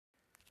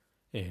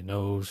In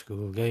old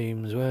school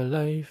games where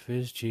life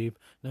is cheap,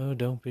 no,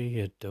 don't be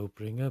a dope,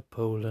 bring a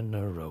pole and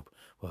a rope.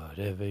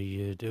 Whatever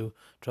you do,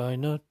 try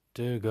not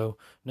to go,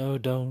 no,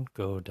 don't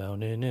go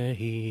down in a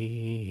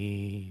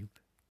heap.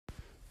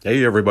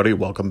 Hey everybody,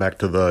 welcome back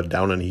to the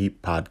Down in a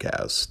Heap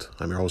podcast.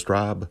 I'm your host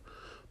Rob,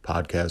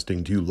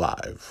 podcasting to you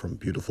live from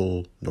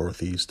beautiful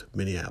northeast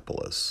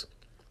Minneapolis.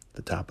 At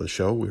the top of the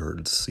show, we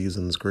heard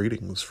season's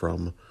greetings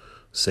from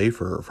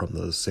Safer from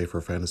the Safer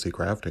Fantasy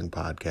Crafting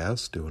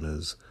podcast, doing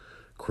his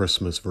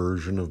Christmas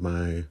version of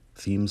my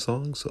theme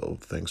song, so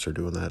thanks for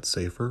doing that,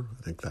 Safer.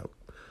 I think that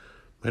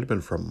might have been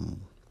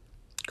from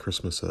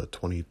Christmas of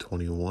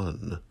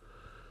 2021.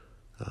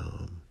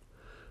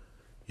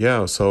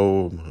 Yeah,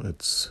 so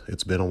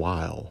it's been a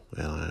while,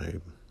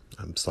 and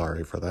I'm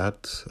sorry for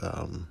that.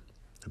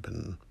 I've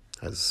been,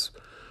 as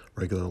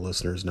regular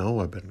listeners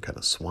know, I've been kind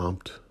of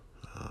swamped.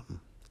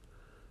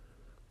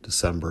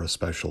 December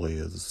especially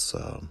is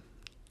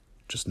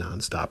just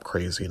nonstop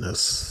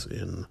craziness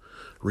in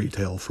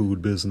retail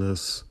food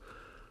business,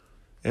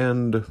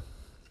 and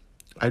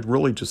I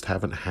really just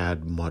haven't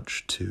had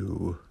much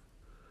to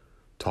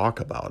talk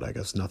about. I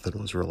guess nothing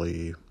was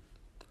really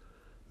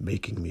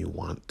making me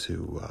want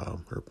to,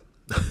 or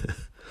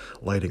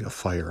lighting a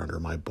fire under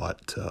my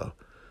butt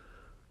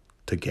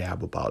to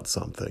gab about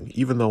something,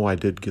 even though I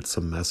did get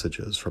some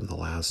messages from the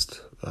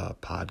last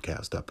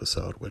podcast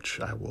episode, which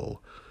I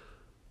will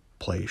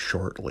play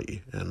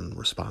shortly and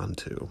respond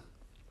to.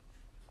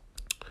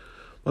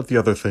 But the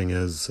other thing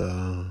is,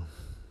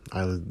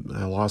 I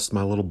lost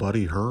my little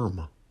buddy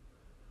Herm.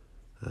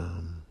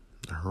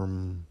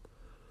 Herm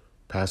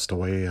passed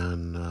away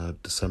on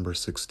December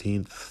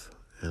 16th,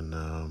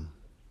 and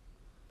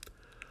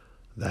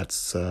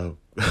that's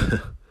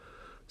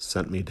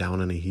sent me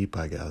down in a heap,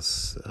 I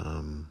guess.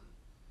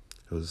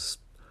 It was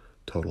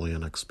totally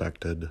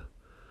unexpected.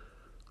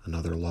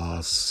 Another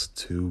loss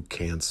to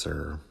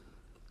cancer,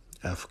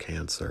 F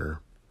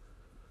cancer.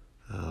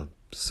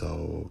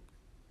 So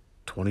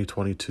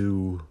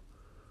 2022,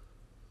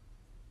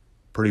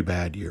 pretty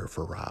bad year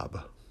for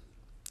Rob.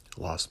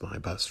 Lost my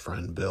best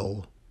friend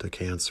Bill to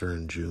cancer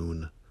in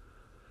June.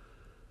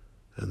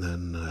 And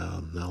then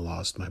now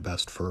lost my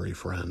best furry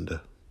friend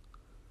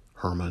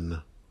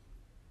Herman,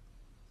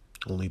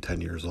 only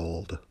 10 years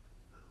old,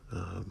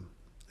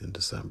 in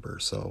December.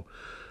 So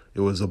it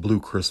was a blue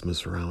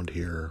Christmas around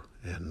here,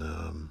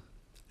 and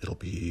it'll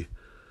be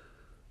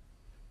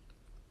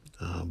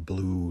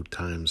blue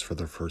times for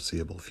the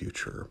foreseeable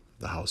future.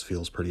 The house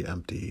feels pretty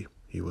empty.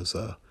 He was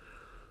a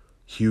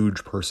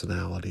huge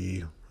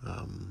personality,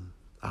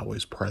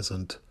 always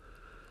present.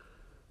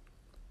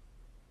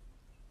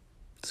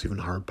 It's even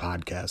hard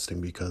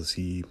podcasting because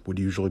he would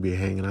usually be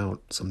hanging out,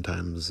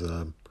 sometimes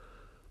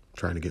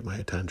trying to get my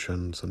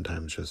attention,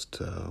 sometimes just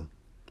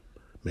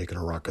making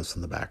a ruckus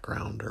in the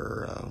background,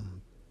 or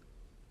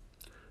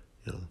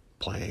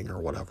playing or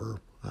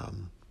whatever,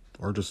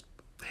 or just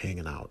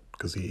hanging out,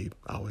 because he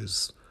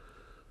always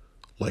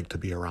liked to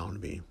be around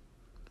me.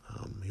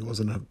 He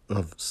wasn't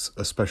a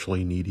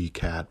especially needy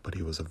cat, but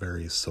he was a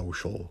very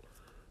social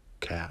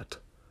cat,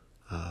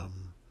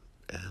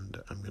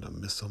 and I'm gonna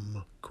miss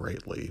him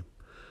greatly.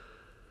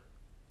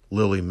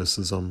 Lily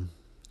misses him.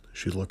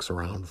 She looks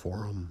around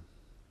for him.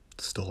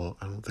 Still,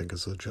 I don't think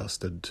is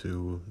adjusted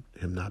to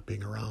him not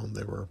being around.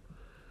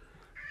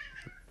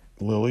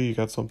 Lily, you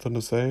got something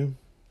to say?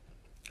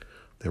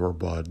 They were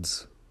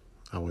buds,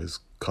 always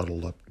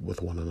cuddled up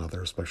with one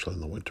another, especially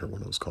in the winter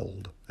when it was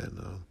cold.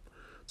 And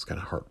it's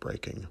kind of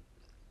heartbreaking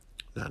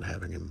not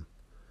having him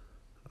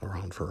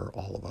around for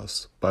all of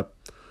us. But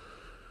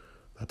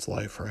that's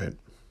life, right?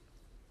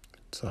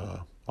 It's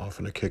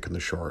often a kick in the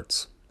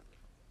shorts.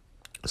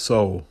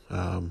 So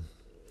we'll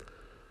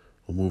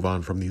move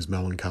on from these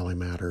melancholy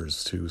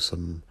matters to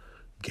some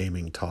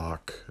gaming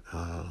talk,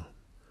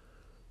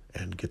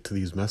 and get to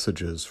these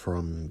messages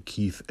from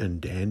Keith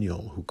and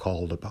Daniel, who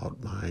called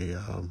about my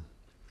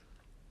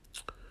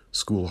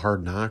School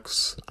Hard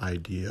Knocks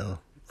idea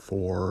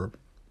for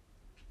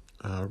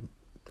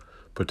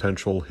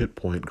potential hit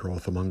point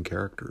growth among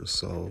characters.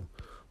 So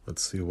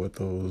let's see what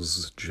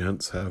those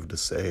gents have to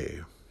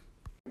say.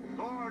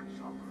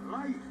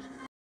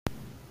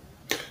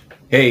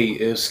 Hey,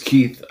 it's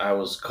Keith. I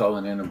was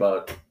calling in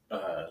about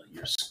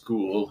your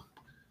School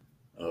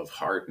of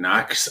Hard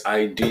Knocks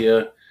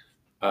idea.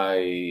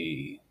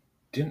 I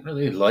didn't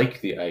really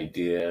like the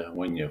idea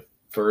when I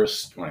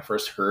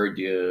first heard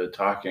you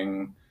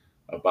talking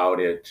about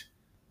it.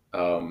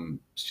 It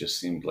just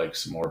seemed like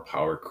some more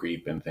power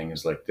creep and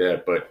things like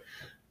that. But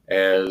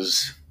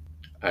as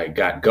I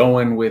got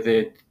going with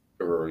it,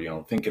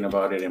 or thinking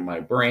about it in my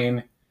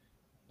brain,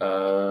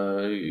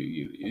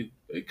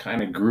 it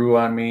kind of grew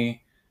on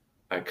me.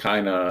 I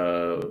kind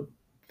of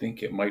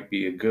think it might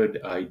be a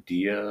good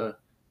idea,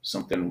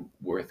 something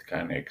worth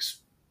kind of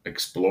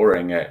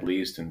exploring at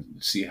least, and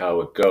see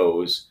how it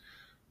goes.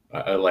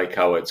 I like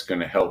how it's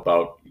going to help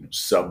out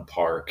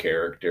subpar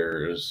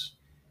characters,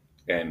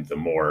 and the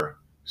more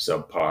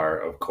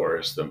subpar, of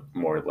course, the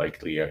more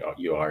likely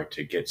you are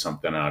to get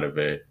something out of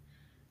it.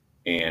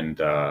 And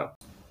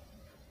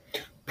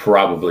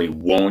probably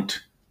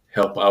won't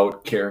help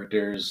out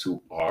characters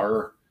who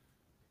are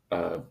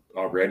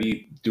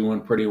already doing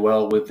pretty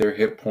well with their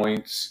hit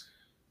points.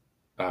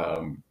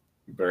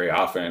 Very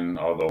often,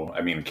 although,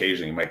 I mean,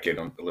 occasionally you might get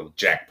a little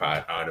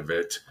jackpot out of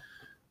it.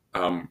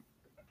 I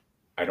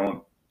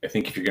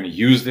think if you're going to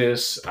use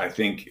this, I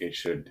think it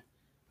should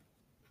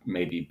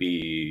maybe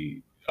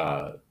be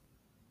the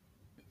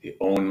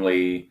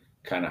only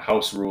kind of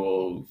house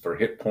rule for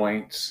hit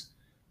points.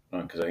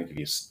 Because I think if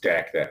you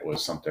stack that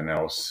with something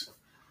else,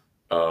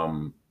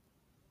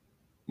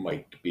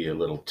 might be a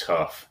little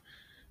tough.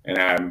 And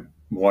I'm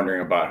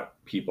wondering about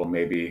people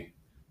maybe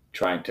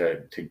trying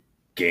to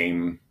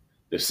game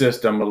the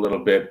system a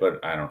little bit,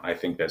 but I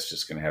think that's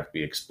just going to have to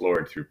be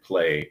explored through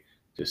play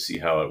to see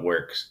how it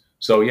works.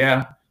 So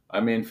yeah,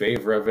 I'm in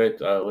favor of it.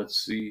 Let's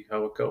see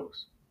how it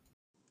goes.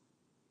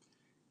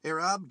 Hey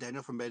Rob,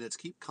 Daniel from Bandits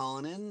Keep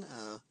calling in.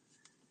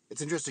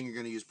 It's interesting you're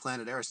going to use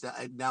Planet Eris.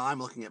 Now I'm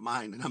looking at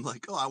mine and I'm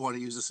like, oh, I want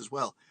to use this as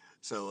well.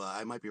 So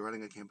I might be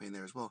running a campaign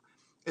there as well.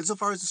 And so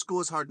far as the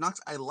School is Hard Knocks,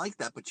 I like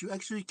that, but you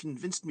actually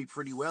convinced me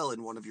pretty well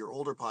in one of your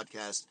older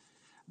podcasts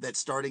that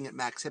starting at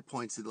max hit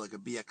points in like a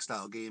BX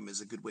style game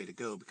is a good way to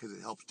go because it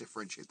helps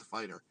differentiate the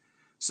fighter.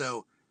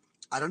 So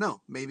I don't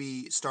know,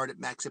 maybe start at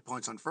max hit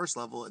points on first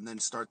level and then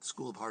start the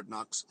School of Hard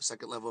Knocks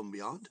second level and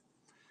beyond.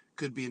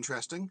 Could be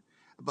interesting.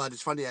 But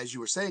it's funny, as you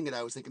were saying it,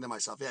 I was thinking to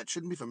myself, yeah, it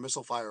shouldn't be for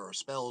missile fire or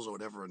spells or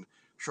whatever. And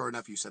sure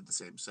enough, you said the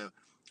same. So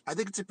I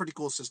think it's a pretty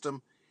cool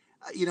system,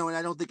 and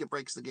I don't think it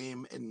breaks the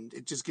game. And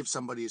it just gives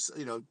somebody,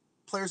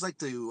 players like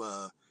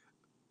to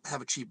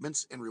have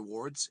achievements and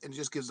rewards. And it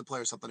just gives the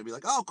player something to be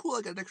like, oh, cool,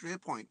 I got an extra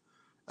hit point,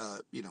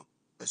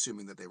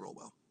 assuming that they roll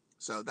well.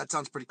 So that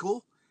sounds pretty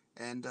cool.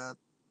 And I'll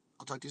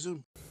talk to you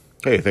soon.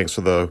 Hey, thanks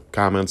for the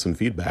comments and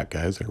feedback,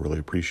 guys. I really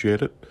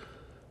appreciate it.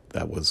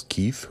 That was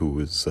Keith,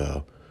 who is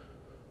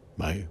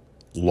my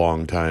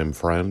longtime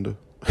friend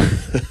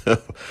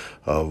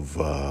of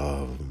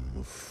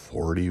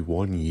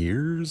 41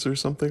 years or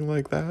something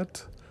like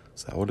that.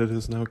 Is that what it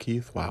is now,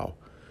 Keith? Wow.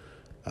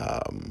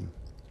 And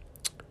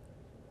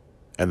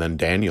then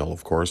Daniel,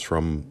 of course,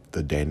 from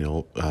the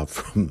Daniels,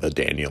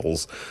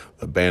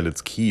 the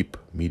Bandits Keep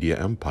Media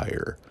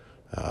Empire,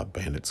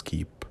 Bandits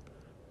Keep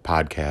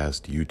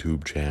podcast,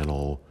 YouTube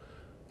channel,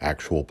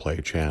 actual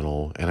play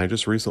channel. And I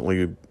just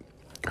recently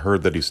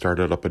heard that he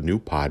started up a new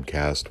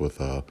podcast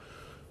with a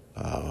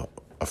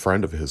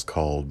friend of his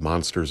called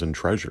Monsters and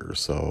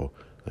Treasures. So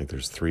I think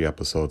there's 3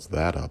 episodes of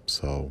that up.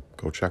 So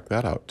go check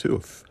that out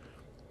too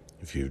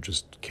if you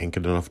just can't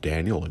get enough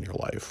Daniel in your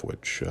life,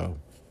 which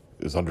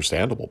is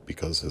understandable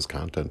because his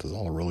content is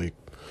all really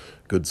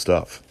good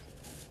stuff.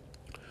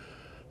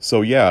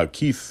 So yeah,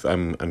 Keith,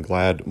 I'm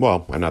glad.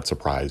 Well, I'm not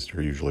surprised.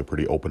 You're usually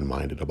pretty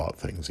open-minded about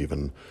things,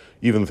 even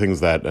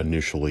things that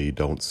initially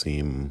don't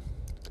seem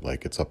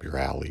like it's up your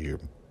alley.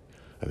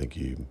 I think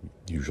you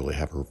usually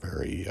have a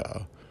very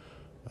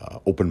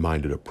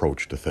open-minded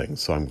approach to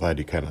things. So I'm glad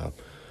you kind of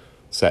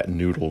sat and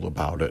noodled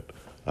about it.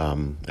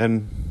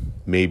 And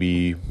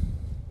maybe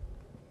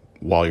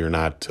while you're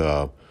not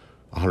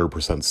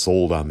 100%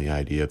 sold on the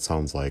idea, it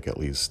sounds like at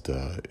least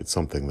it's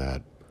something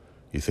that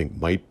you think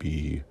might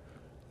be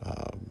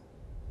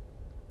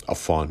a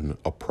fun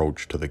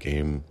approach to the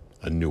game,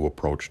 a new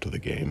approach to the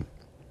game.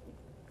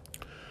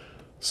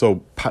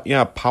 So,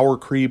 yeah, power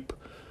creep.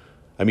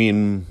 I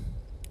mean,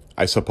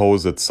 I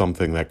suppose it's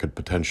something that could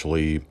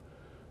potentially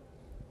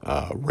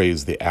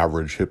raise the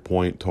average hit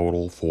point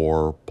total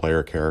for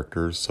player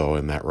characters. So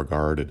in that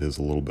regard, it is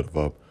a little bit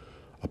of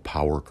a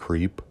power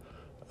creep.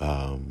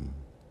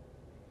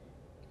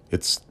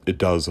 It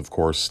does, of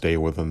course, stay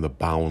within the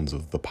bounds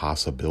of the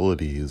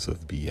possibilities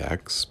of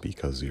BX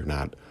because you're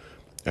not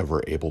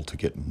ever able to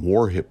get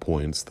more hit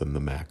points than the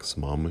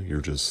maximum.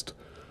 You're just,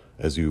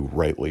 as you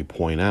rightly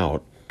point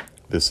out,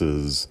 this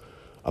is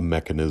a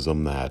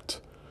mechanism that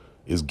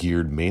is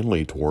geared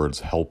mainly towards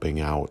helping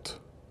out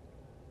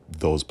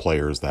those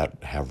players that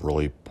have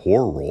really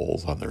poor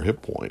rolls on their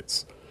hit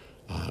points,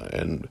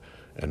 and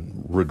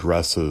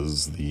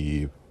redresses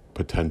the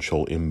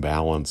potential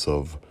imbalance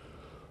of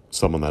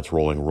someone that's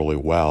rolling really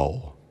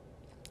well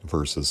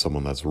versus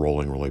someone that's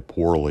rolling really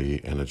poorly,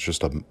 and it's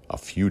just a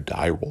few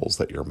die rolls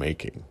that you're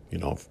making.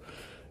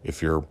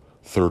 If your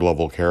third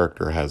level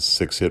character has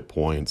 6 hit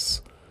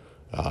points,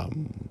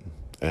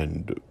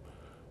 and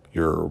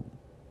your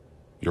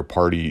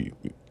party,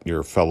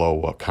 your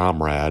fellow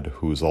comrade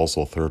who's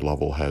also third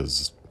level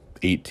has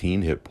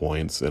 18 hit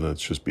points, and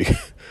it's just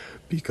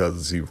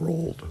because he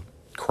rolled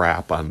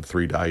crap on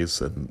 3 dice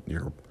and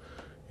your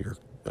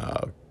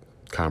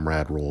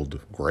comrade rolled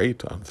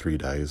great on 3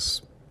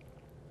 dice,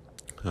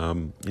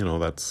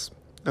 that's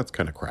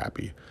kind of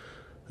crappy.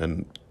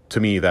 And to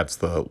me, that's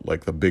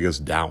the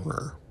biggest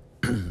downer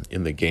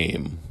in the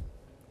game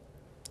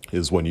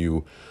is when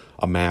you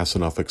amass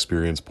enough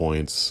experience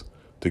points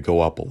to go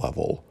up a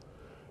level.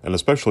 And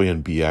especially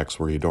in BX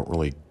where you don't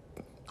really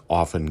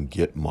often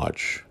get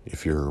much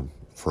if you're,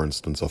 for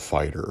instance, a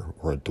fighter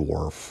or a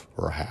dwarf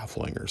or a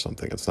halfling or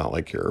something. It's not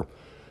like you're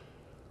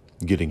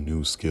getting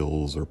new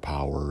skills or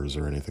powers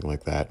or anything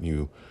like that. And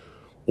you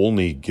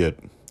only get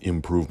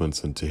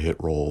improvements into hit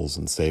rolls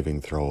and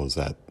saving throws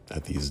at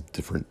these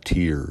different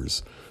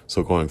tiers.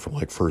 So going from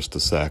like first to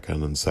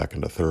second and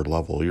second to third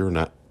level,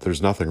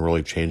 there's nothing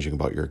really changing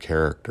about your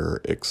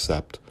character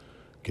except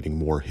getting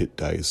more hit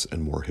dice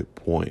and more hit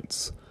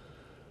points.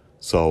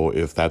 So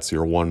if that's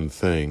your one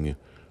thing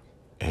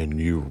and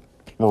you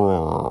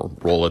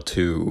roll a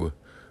 2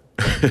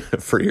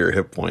 for your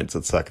hit points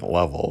at second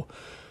level,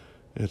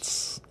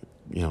 it's,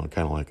 kind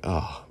of like,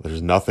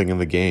 there's nothing in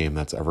the game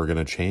that's ever going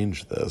to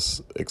change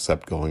this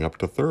except going up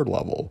to third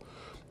level.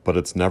 But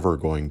it's never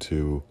going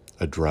to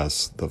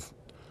address the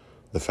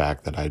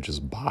fact that I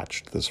just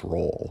botched this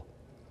roll.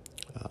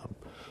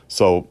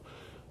 So,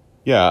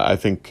 yeah, I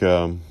think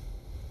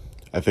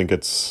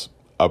it's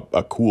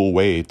a cool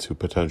way to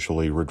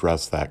potentially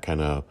redress that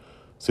kind of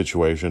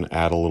situation,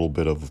 add a little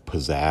bit of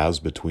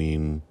pizzazz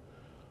between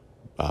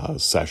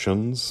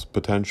sessions,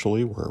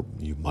 potentially, where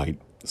you might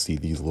see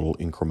these little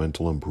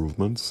incremental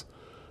improvements.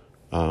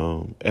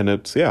 And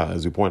it's,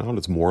 as you point out,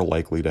 it's more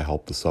likely to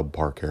help the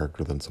subpar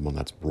character than someone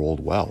that's rolled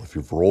well. If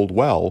you've rolled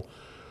well,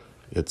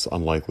 it's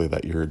unlikely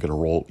that you're going to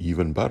roll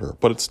even better.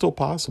 But it's still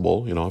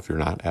possible, if you're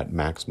not at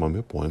maximum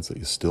hit points, that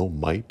you still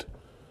might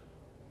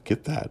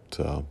get that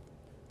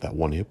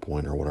one hit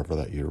point or whatever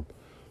that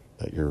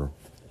you're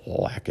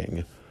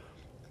lacking.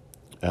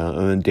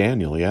 And then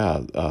Daniel,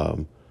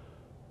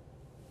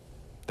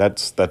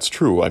 that's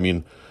true. I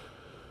mean,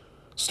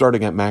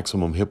 starting at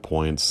maximum hit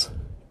points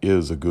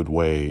is a good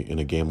way in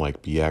a game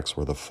like BX,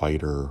 where the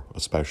fighter,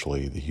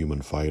 especially the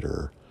human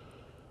fighter,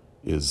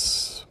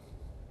 is,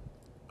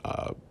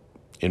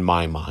 in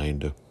my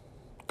mind,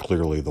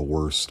 clearly the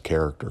worst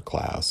character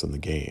class in the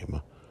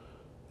game,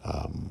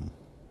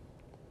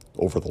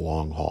 over the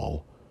long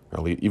haul, or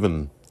at least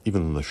even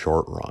in the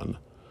short run.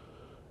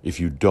 If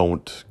you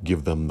don't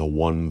give them the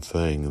one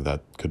thing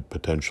that could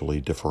potentially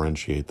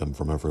differentiate them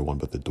from everyone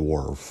but the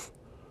dwarf,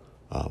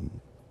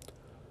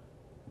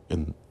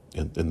 in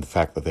the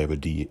fact that they have a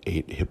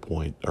D8 hit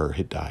point or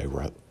hit die,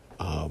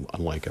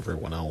 unlike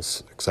everyone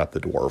else except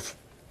the dwarf.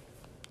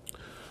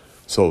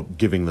 So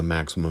giving them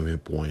maximum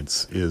hit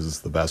points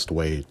is the best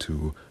way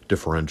to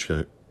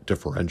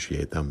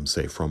differentiate them,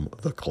 say, from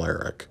the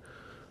cleric,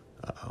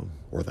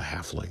 or the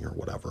halfling or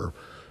whatever.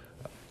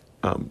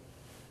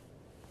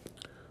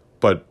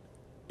 But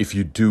if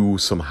you do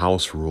some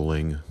house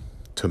ruling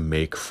to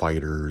make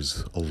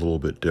fighters a little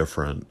bit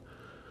different,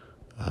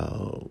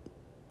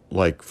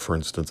 like, for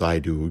instance, I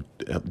do,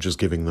 just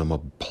giving them a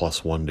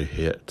 +1 to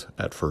hit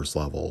at first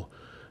level,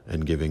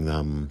 and giving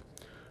them,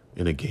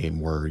 in a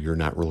game where you're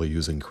not really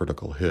using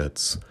critical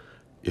hits,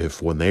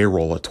 if when they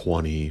roll a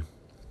 20,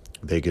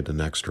 they get an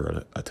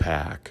extra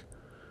attack,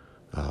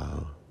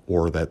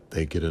 or that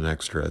they get an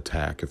extra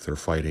attack if they're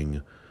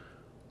fighting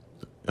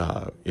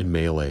in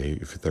melee,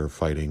 if they're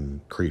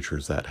fighting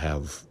creatures that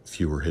have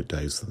fewer hit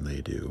dice than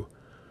they do,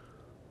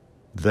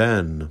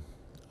 then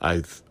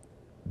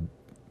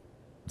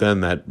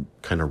that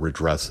kind of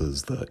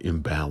redresses the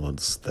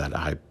imbalance that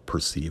I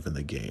perceive in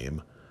the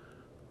game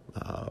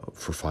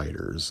for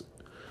fighters.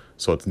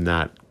 So it's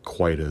not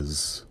quite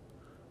as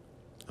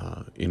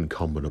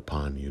incumbent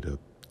upon you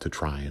to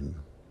try and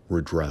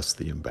redress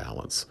the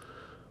imbalance.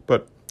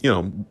 But,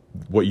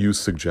 what you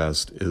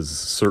suggest is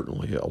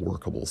certainly a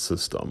workable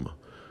system,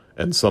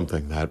 and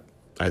something that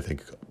I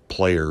think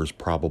players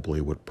probably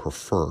would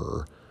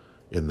prefer,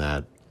 in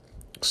that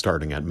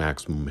starting at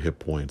maximum hit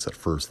points at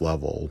first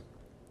level,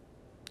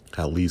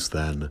 at least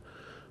then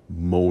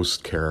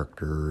most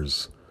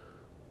characters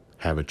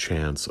have a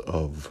chance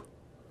of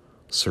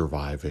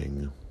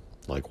surviving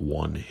like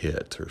one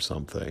hit or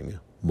something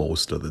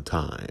most of the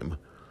time,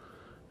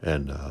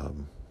 and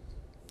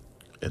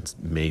it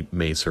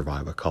may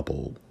survive a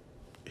couple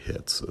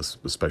hits,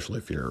 especially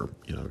if you're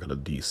got a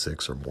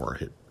D6 or more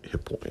hit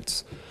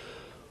points.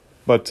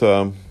 But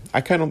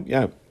I kind of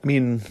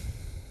I'm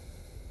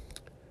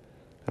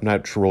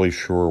not really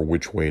sure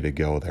which way to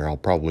go there. I'll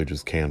probably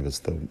just canvass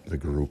the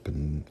group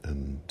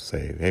and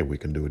say, hey, we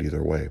can do it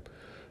either way.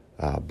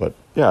 But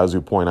as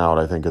you point out,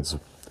 I think it's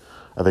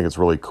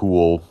really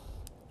cool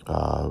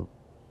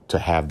to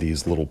have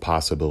these little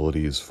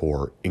possibilities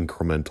for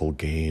incremental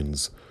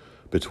gains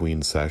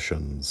between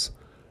sessions,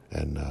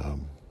 and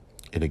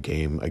in a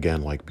game,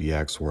 again, like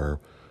BX, where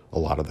a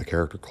lot of the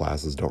character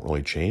classes don't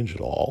really change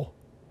at all,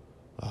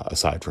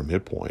 aside from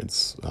hit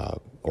points,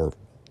 or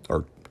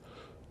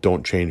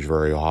don't change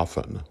very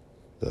often.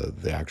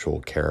 The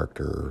actual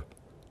character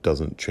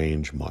doesn't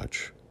change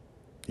much.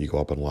 You go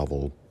up in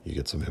level, you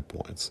get some hit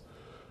points.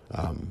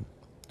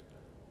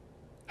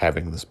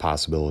 Having this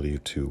possibility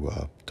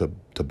to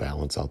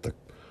balance out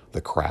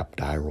the crap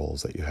die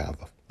rolls that you have,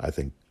 I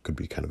think, could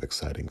be kind of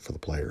exciting for the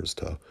players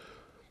to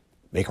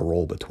make a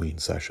roll between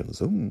sessions.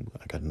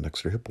 I got an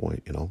extra hit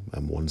point.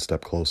 I'm one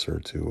step closer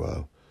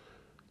to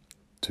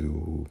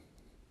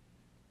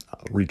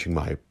reaching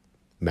my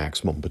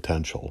maximum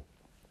potential.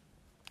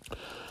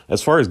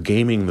 As far as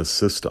gaming the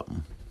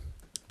system,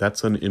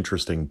 that's an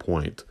interesting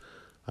point.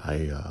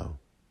 I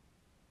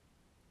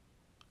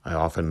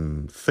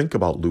often think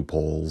about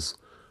loopholes,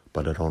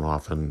 but I don't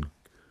often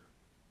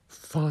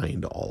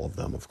find all of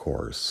them, of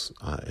course,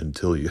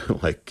 until you,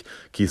 like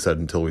Keith said,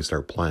 until we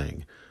start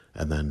playing.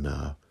 And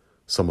then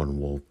someone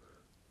will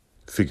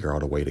figure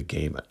out a way to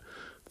game it.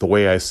 The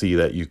way I see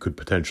that you could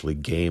potentially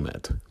game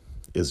it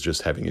is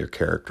just having your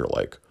character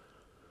like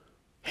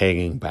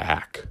hanging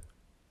back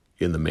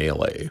in the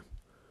melee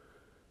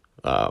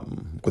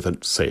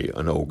with, say,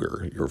 an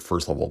ogre. Your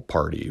first level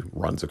party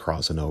runs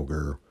across an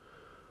ogre.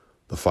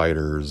 The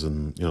fighters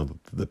and,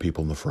 the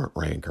people in the front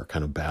rank are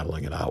kind of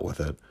battling it out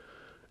with it.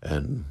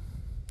 And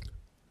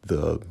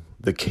the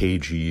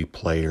KG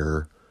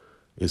player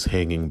is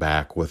hanging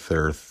back with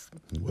their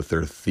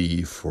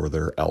thief or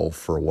their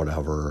elf or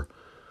whatever,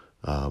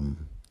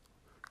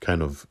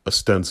 kind of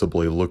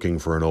ostensibly looking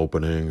for an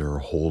opening or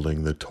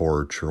holding the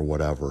torch or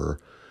whatever,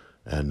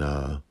 and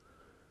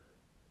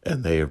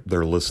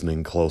they're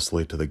listening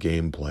closely to the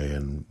gameplay,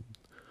 and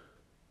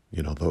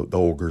the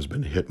ogre's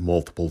been hit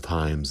multiple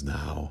times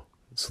now,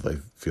 so they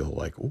feel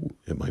like, ooh,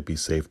 it might be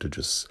safe to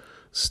just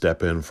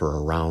step in for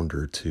a round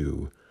or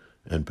two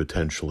and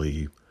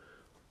potentially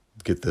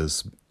get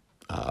this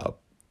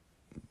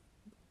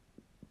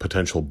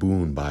potential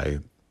boon by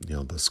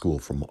the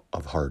school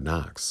of Hard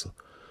Knocks.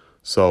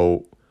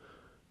 So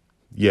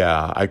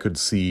yeah, I could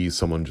see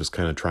someone just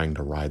kind of trying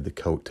to ride the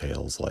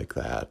coattails like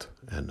that,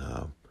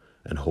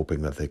 and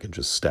hoping that they can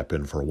just step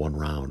in for one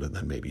round and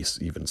then maybe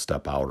even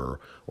step out, or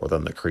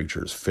then the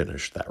creatures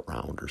finish that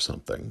round or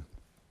something.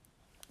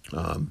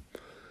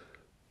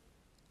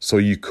 So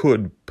you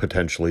could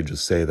potentially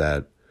just say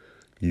that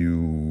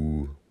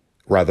you,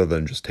 rather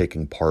than just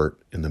taking part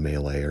in the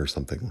melee or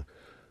something,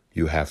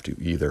 you have to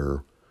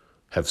either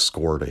have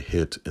scored a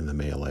hit in the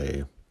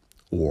melee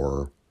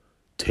or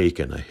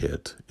taken a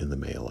hit in the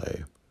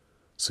melee.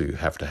 So you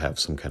have to have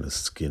some kind of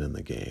skin in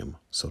the game,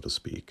 so to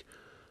speak.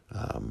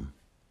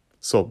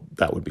 So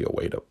that would be a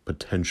way to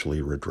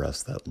potentially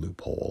redress that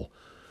loophole.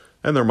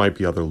 And there might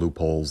be other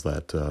loopholes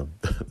that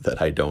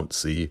that I don't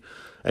see.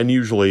 And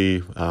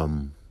usually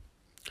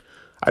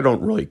I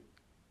don't really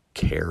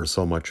care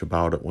so much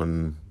about it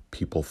when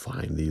people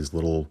find these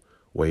little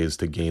ways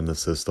to game the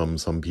system.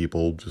 Some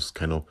people just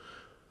kind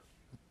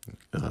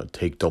of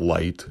take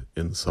delight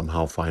in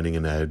somehow finding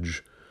an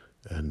edge.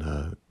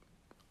 And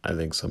I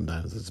think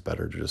sometimes it's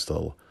better just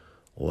to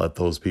let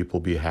those people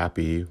be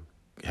happy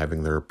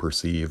having their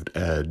perceived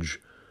edge.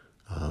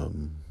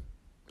 And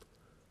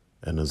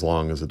as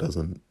long as it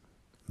doesn't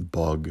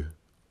bug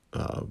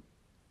other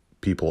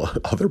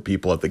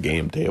people at the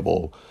game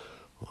table,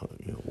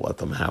 let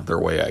them have their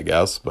way, I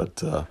guess.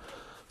 But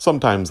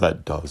sometimes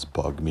that does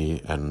bug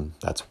me, and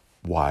that's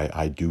why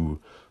I do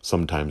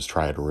sometimes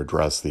try to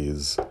redress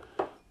these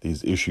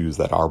issues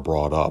that are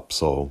brought up.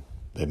 So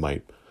they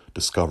might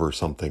discover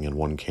something in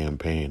one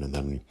campaign, and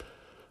then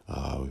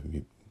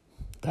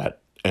that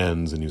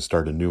ends, and you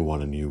start a new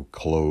one, and you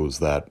close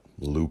that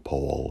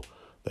loophole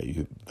that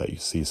you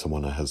see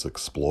someone has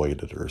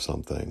exploited or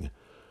something.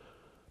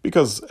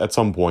 Because at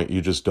some point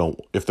you just don't,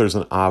 if there's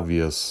an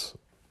obvious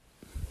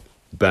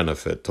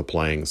benefit to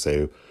playing,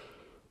 say,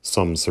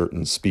 some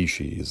certain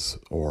species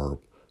or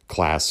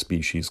class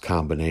species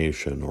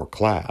combination or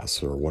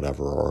class or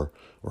whatever,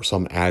 or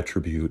some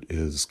attribute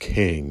is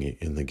king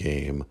in the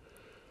game,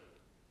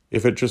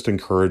 if it just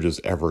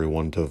encourages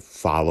everyone to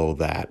follow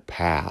that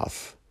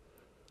path,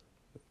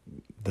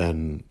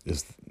 then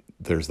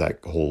there's that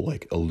whole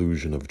like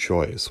illusion of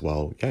choice.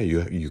 Well, yeah,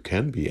 you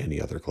can be any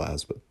other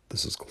class, but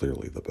this is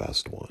clearly the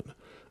best one.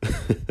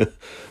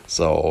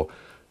 So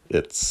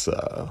it's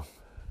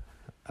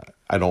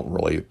I don't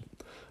really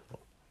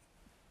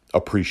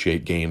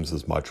appreciate games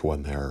as much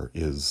when there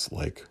is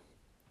like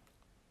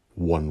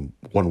one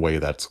way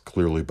that's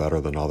clearly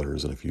better than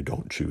others, and if you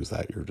don't choose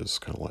that, you're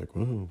just kind of like,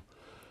 oh,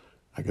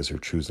 I guess you're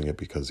choosing it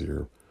because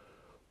you're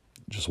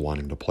just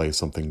wanting to play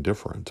something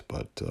different.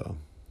 But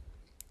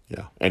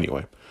yeah,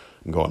 anyway,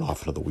 I'm going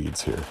off into the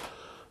weeds here.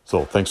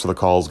 So thanks for the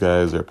calls,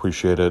 guys. I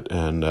appreciate it.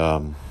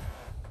 And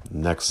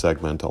next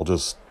segment, I'll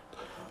just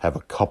have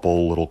a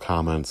couple little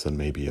comments and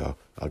maybe a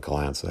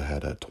glance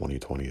ahead at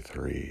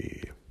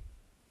 2023.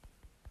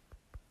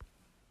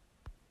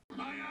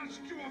 I ask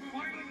you a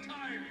final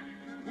time,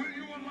 will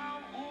you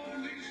allow all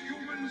these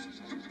humans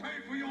to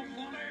pay for your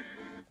folly?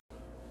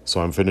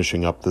 So I'm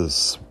finishing up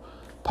this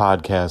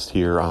podcast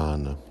here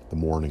on the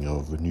morning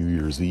of New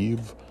Year's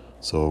Eve.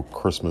 So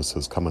Christmas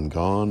has come and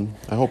gone.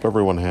 I hope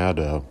everyone had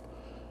a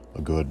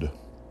good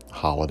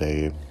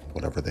holiday,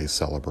 whatever they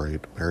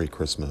celebrate. Merry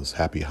Christmas,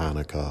 Happy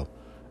Hanukkah,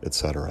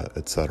 etc.,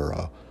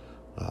 etc.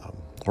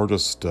 Or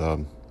just,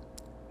 good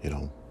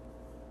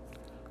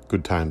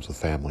times with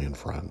family and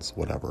friends,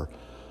 whatever.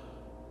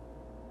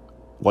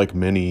 Like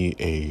many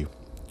a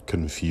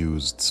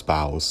confused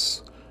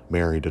spouse,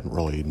 Mary didn't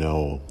really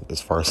know,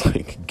 as far as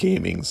like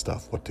gaming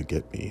stuff, what to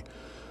get me.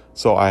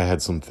 So I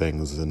had some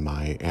things in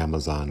my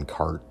Amazon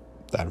cart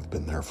that have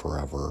been there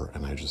forever,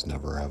 and I just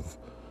never have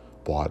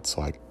bought,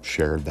 so I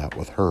shared that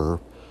with her,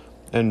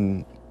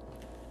 and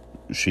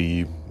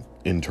she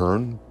in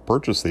turn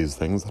purchased these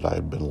things that I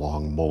had been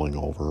long mulling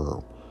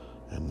over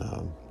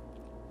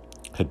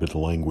and had been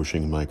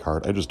languishing in my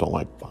cart. I just don't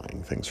like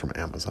buying things from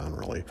Amazon,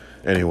 really.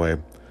 Anyway,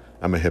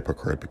 I'm a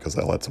hypocrite because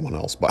I let someone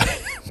else buy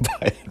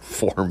it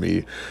for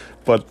me.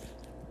 But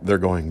they're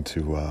going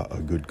to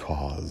a good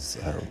cause,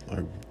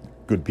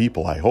 good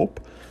people, I hope.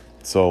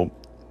 So,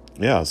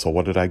 yeah, so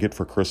what did I get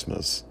for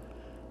Christmas?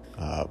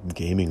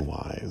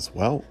 Gaming-wise,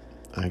 well,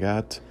 I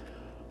got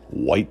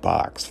White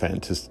Box,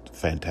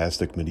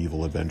 fantastic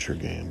medieval adventure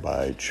game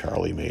by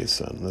Charlie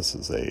Mason. This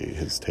is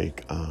his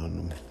take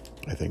on,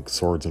 I think,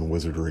 Swords and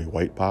Wizardry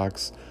White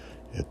Box.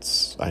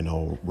 I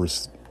know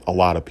a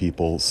lot of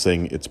people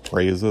sing its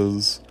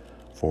praises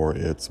for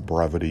its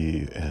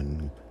brevity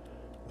and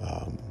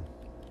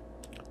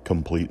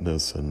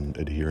completeness and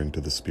adhering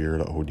to the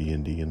spirit of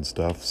OD&D and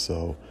stuff.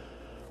 So,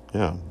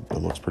 yeah, it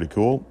looks pretty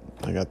cool.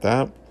 I got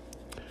that.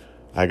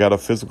 I got a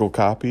physical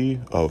copy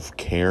of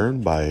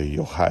Cairn by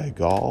Yochai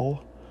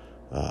Gall.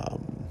 I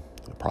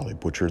probably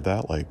butchered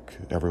that, like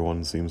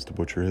everyone seems to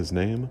butcher his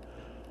name.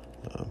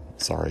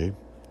 Sorry.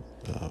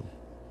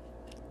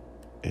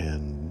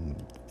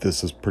 And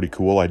this is pretty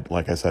cool.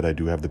 Like I said, I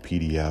do have the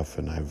PDF,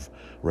 and I've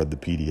read the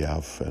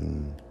PDF,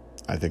 and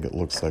I think it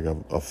looks like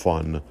a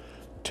fun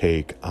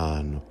take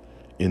on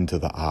Into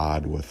the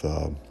Odd with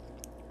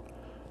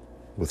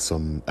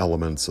some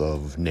elements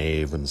of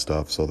Knave and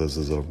stuff. So this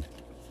is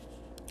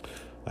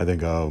I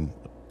think a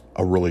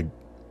really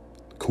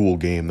cool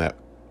game that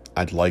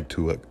I'd like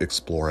to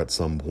explore at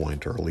some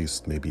point, or at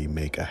least maybe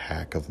make a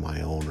hack of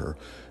my own, or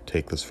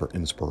take this for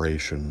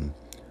inspiration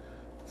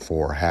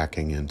for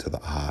hacking Into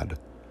the Odd.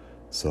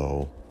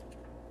 So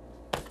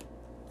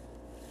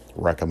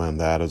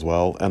recommend that as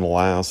well. And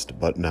last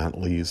but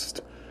not least,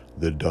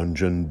 The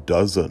Dungeon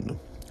Dozen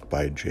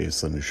by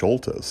Jason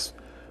Schultes,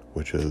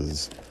 which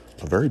is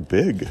a very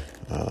big,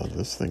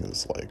 this thing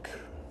is like,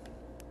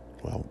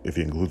 well, if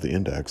you include the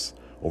index,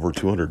 over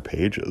 200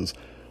 pages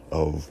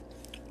of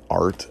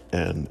art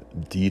and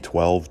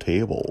D12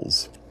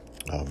 tables,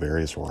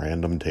 various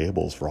random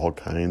tables for all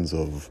kinds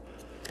of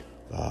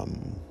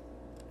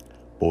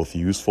both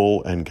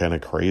useful and kind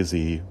of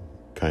crazy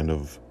kind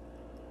of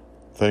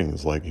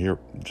things. Like here,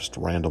 just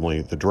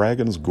randomly, the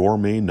Dragon's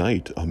Gourmet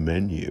Night, a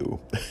menu.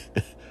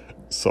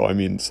 So, I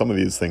mean, some of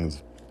these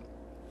things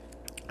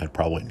I'd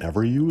probably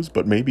never use,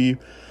 but maybe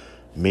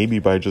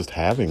by just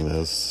having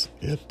this,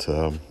 it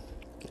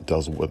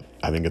does what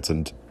I think it's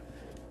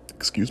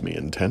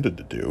intended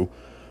to do,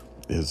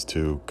 is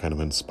to kind of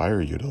inspire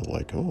you to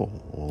like, oh,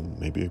 well,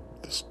 maybe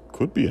this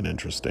could be an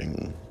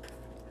interesting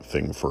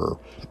thing for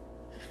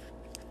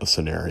a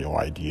scenario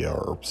idea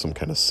or some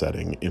kind of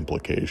setting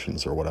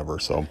implications or whatever.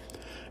 So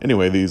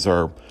anyway, these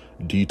are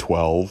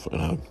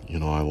D12,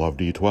 and I love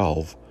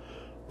D12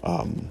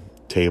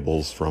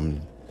 tables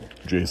from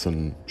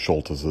Jason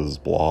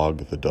Schultes'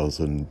 blog,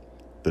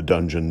 the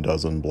Dungeon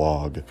Dozen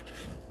blog.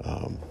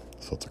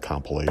 So it's a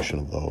compilation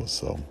of those.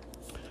 So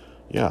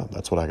yeah,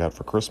 that's what I got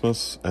for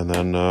Christmas. And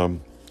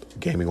then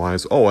gaming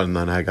wise, and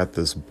then I got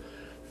this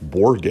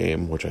board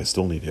game, which I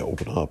still need to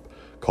open up,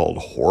 called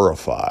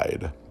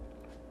Horrified,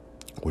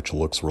 which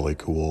looks really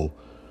cool.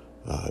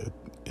 It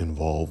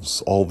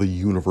involves all the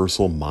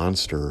Universal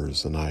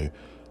monsters, and I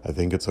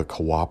think it's a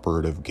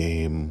cooperative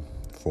game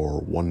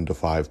for 1 to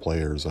 5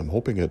 players. I'm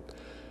hoping it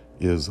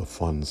is a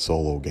fun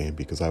solo game,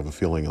 because I have a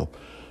feeling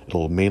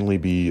it'll mainly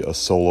be a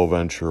solo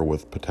venture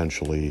with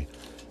potentially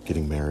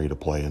getting Mary to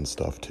play and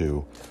stuff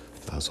too.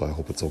 So I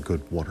hope it's a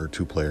good 1 or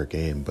 2 player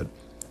game. But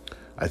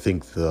I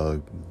think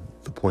the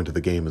point of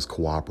the game is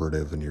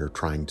cooperative, and you're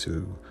trying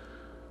to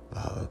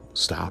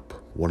stop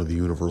one of the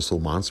Universal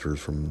monsters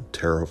from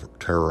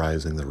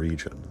terrorizing the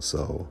region.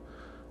 So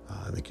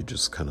I think you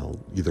just kind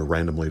of either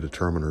randomly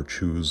determine or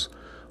choose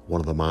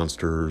one of the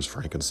monsters: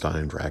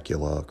 Frankenstein,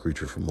 Dracula,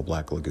 Creature from the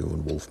Black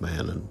Lagoon,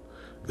 Wolfman, and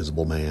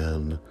Invisible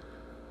Man,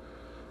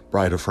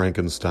 Bride of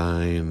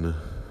Frankenstein.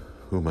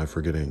 Who am I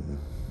forgetting?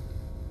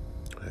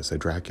 Did I say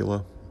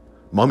Dracula?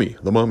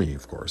 The Mummy,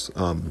 of course,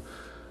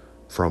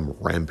 from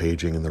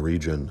rampaging in the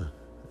region.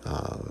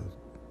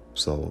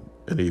 So,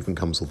 and it even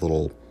comes with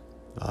little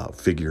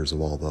figures of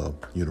all the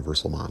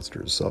Universal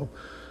monsters. So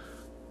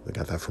I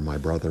got that from my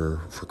brother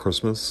for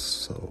Christmas.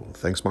 So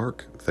thanks,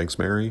 Mark. Thanks,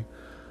 Mary.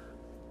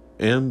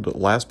 And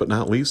last but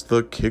not least,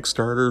 the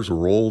Kickstarters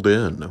rolled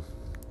in.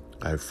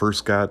 I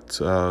first got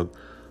the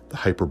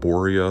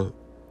Hyperborea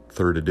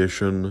 3rd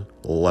edition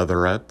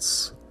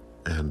leatherettes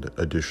and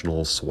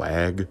additional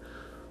swag,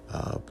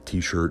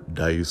 t-shirt,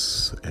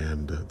 dice,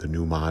 and the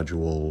new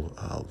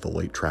module, The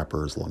Late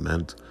Trapper's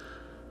Lament.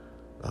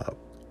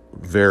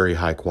 Very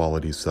high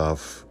quality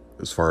stuff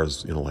as far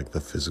as, like the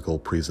physical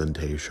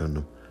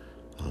presentation.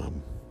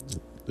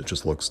 It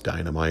just looks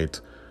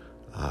dynamite.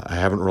 I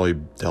haven't really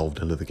delved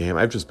into the game.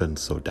 I've just been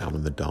so down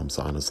in the dumps,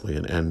 honestly,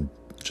 and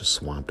just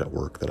swamped at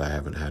work that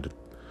I've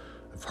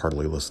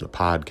hardly listened to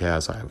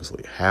podcasts. I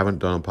obviously haven't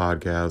done a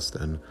podcast,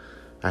 and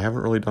I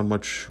haven't really done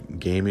much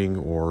gaming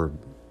or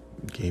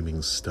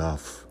gaming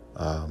stuff.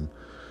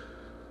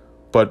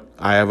 But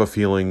I have a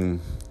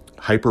feeling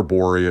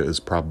Hyperborea is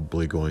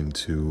probably going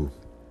to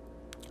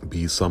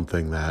be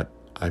something that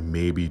I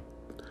maybe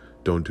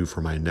don't do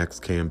for my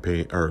next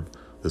campaign, or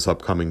this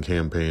upcoming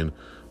campaign,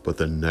 but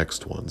the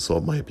next one. So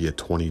it might be a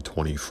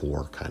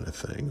 2024 kind of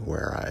thing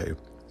where I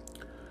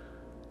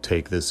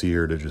take this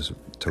year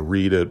to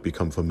read it,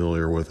 become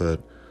familiar with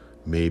it,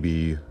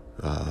 maybe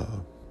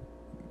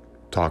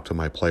talk to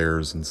my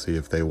players and see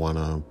if they want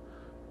to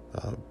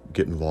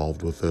get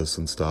involved with this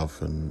and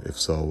stuff, and if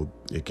so,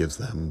 it gives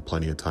them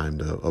plenty of time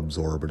to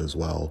absorb it as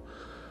well.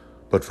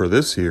 But for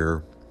this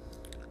year,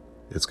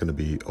 it's going to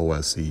be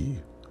OSE,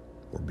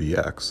 or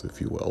BX,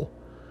 if you will.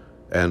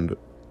 And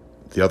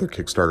the other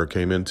Kickstarter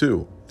came in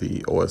too,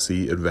 the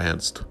OSE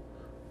Advanced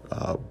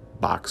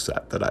box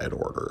set that I had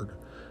ordered,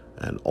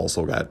 and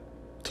also got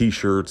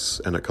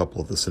t-shirts and a couple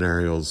of the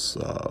scenarios,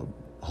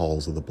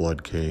 Halls of the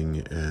Blood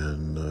King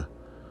and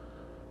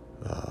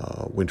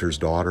Winter's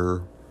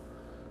Daughter,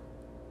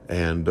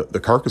 and the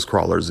Carcass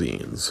Crawler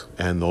zines,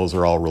 and those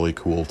are all really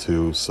cool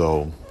too.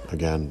 So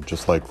again,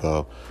 just like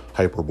the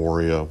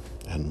Hyperborea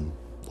and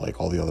like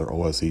all the other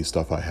OSE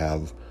stuff I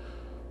have,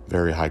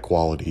 very high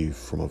quality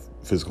from a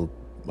physical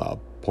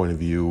point of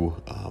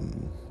view,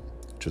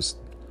 just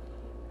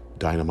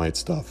dynamite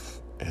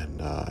stuff,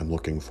 and I'm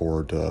looking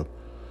forward to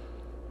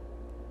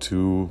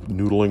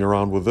noodling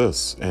around with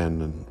this.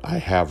 And I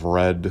have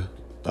read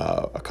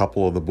a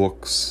couple of the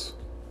books,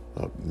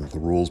 the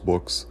rules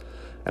books,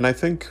 and I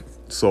think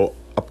so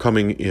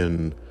upcoming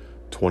in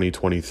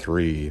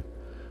 2023,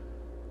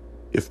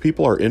 if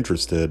people are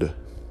interested,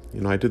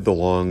 I did the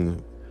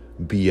long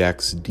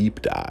BX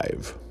deep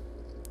dive,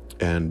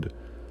 and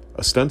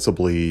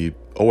ostensibly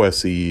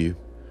OSE is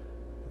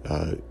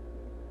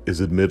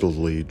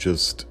admittedly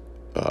just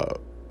a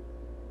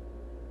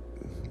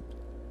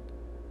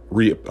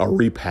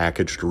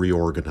repackaged,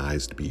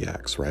 reorganized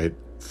BX, right?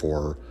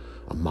 For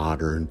a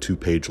modern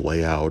 2-page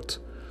layout,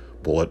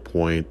 bullet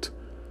point,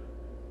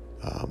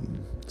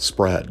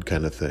 spread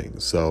kind of thing.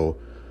 So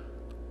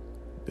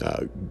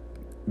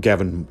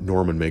Gavin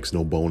Norman makes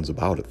no bones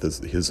about it.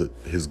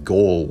 His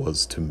goal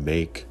was to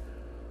make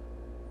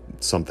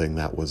something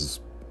that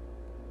was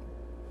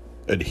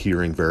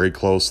adhering very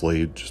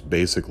closely, just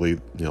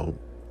basically,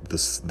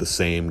 the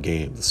same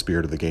game, the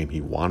spirit of the game. He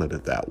wanted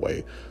it that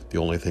way. The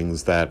only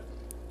things that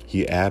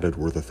he added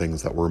were the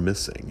things that were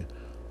missing,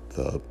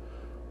 the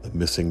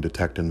missing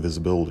detect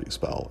invisibility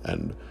spell,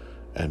 and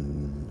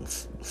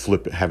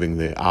having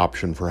the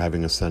option for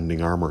having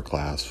ascending armor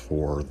class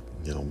for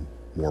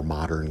more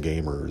modern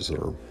gamers,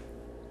 or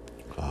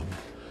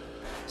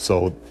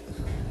so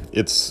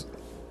it's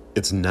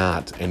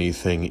not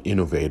anything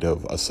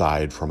innovative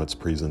aside from its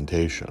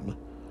presentation.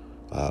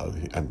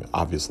 And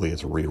obviously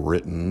it's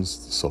rewritten,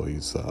 so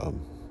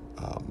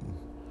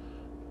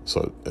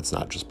so it's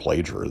not just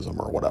plagiarism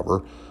or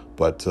whatever,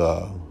 but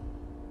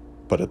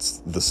it's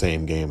the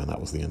same game, and that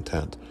was the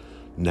intent.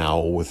 Now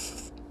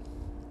with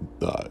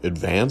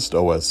advanced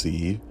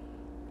OSE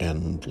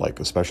and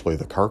especially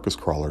the Carcass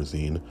Crawler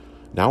zine,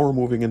 now we're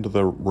moving into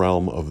the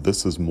realm of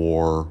this is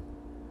more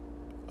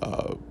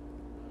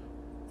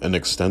an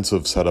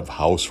extensive set of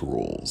house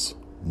rules,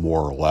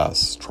 more or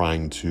less,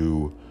 trying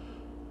to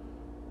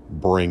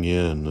bring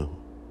in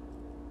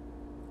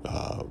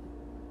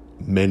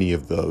many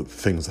of the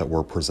things that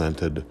were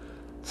presented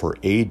for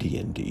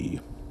AD&D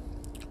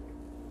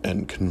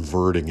and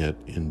converting it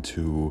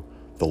into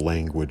the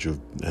language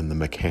and the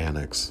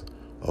mechanics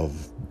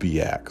of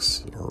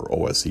BX or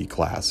OSE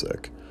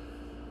Classic.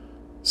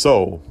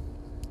 So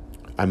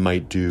I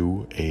might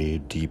do a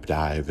deep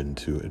dive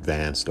into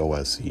advanced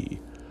OSE.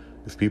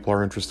 If people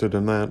are interested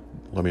in that,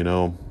 let me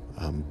know.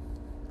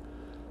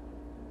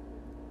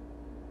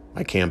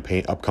 My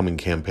upcoming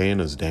campaign,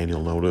 as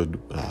Daniel noted,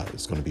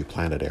 is going to be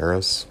Planet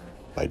Eris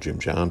by Jim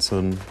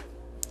Johnson.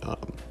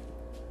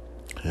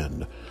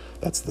 And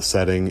that's the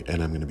setting,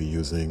 and I'm going to be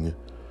using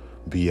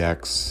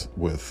BX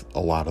with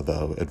a lot of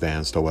the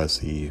advanced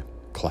OSE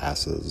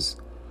classes,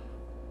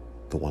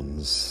 the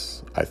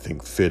ones I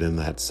think fit in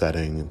that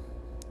setting,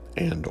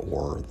 and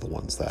or the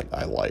ones that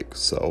I like.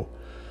 So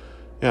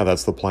yeah,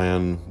 that's the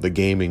plan, the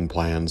gaming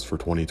plans for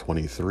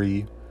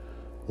 2023.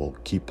 We'll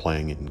keep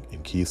playing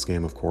in Keith's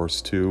game, of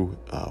course, too.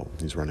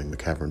 He's running the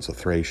Caverns of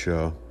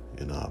Thracia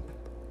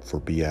for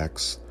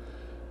BX.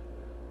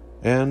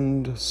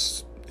 And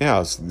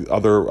yeah,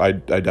 I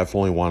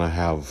definitely want to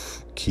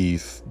have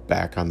Keith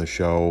back on the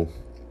show.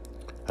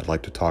 I'd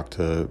like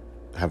to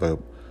have a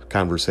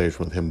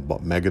conversation with him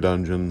about Mega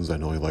Dungeons. I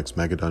know he likes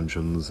Mega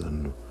Dungeons,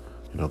 and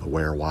the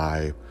where,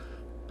 why,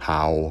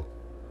 how,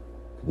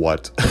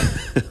 what.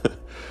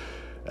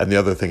 And the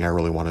other thing I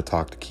really want to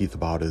talk to Keith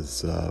about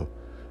is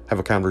have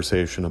a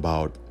conversation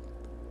about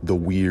the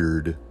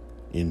weird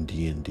in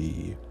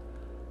D&D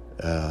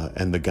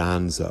and the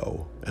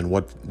gonzo, and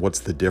what's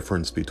the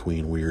difference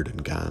between weird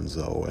and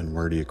gonzo, and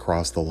where do you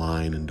cross the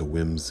line into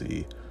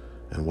whimsy,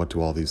 and what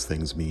do all these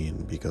things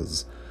mean?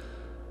 Because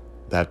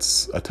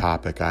that's a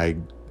topic I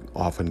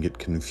often get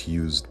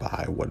confused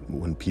by.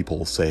 When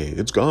people say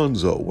it's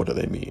gonzo, what do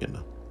they mean?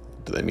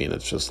 Do they mean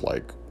it's just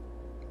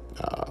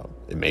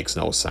it makes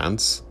no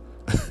sense?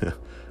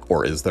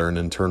 Or is there an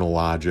internal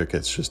logic?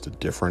 It's just a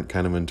different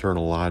kind of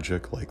internal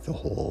logic, like the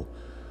whole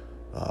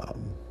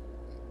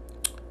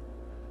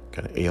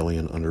kind of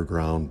alien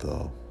underground,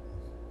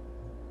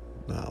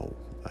 now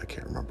I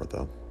can't remember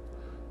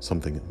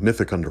something,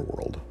 mythic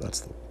underworld,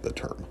 that's the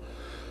term.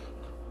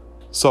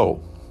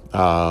 So,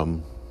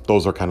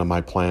 those are kind of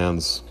my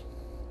plans.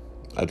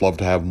 I'd love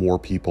to have more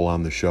people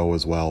on the show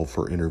as well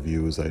for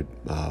interviews.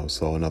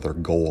 So another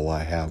goal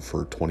I have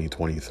for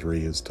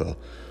 2023 is to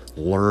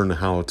learn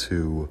how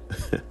to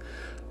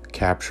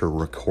capture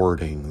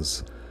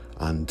recordings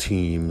on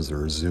Teams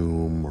or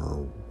Zoom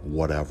or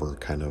whatever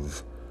kind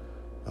of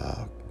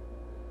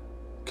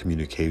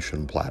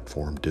communication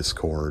platform,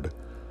 Discord,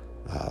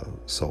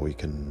 so we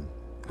can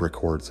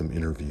record some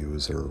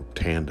interviews or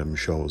tandem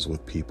shows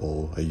with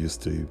people. I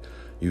used to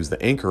use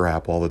the Anchor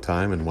app all the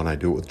time, and when I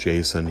do it with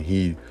Jason,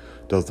 he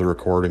does the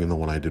recording, and then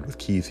when I did with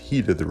Keith,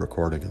 he did the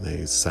recording, and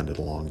they send it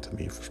along to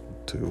me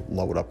to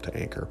load up to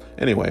Anchor.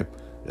 Anyway,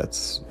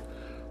 that's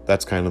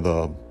kind of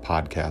the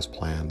podcast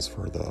plans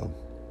for the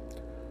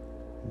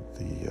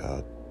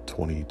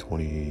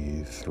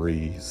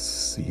 2023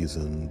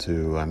 season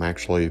 2.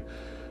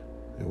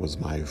 It was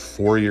my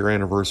 4-year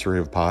anniversary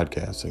of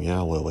podcasting.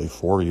 Yeah, Lily,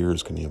 4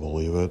 years, can you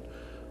believe it?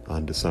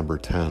 On December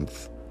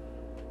 10th.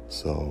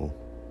 So,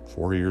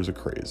 4 years of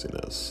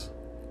craziness.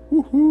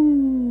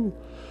 Woohoo!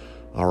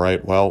 All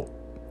right, well,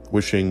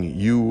 wishing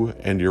you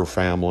and your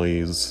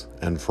families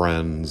and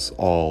friends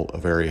all a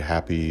very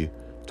happy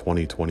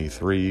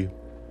 2023.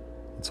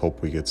 Let's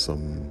hope we get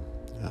some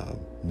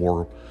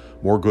more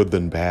good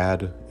than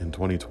bad in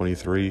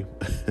 2023.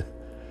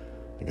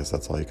 I guess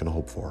that's all you can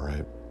hope for,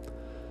 right?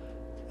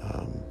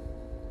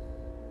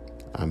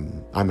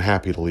 I'm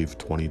happy to leave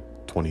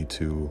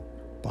 2022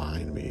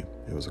 behind me.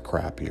 It was a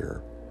crap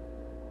year.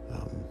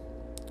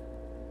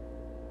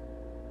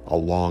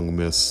 I'll long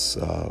miss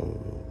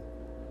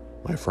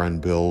my friend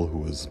Bill, who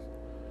was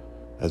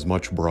as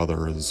much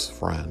brother as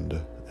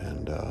friend,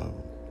 and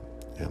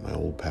my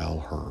old pal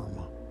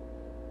Herm.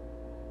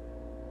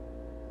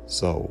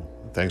 So,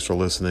 thanks for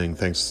listening.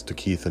 Thanks to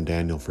Keith and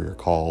Daniel for your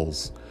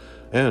calls.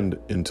 And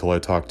until I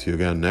talk to you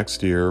again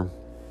next year,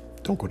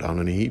 don't go down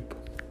in a heap.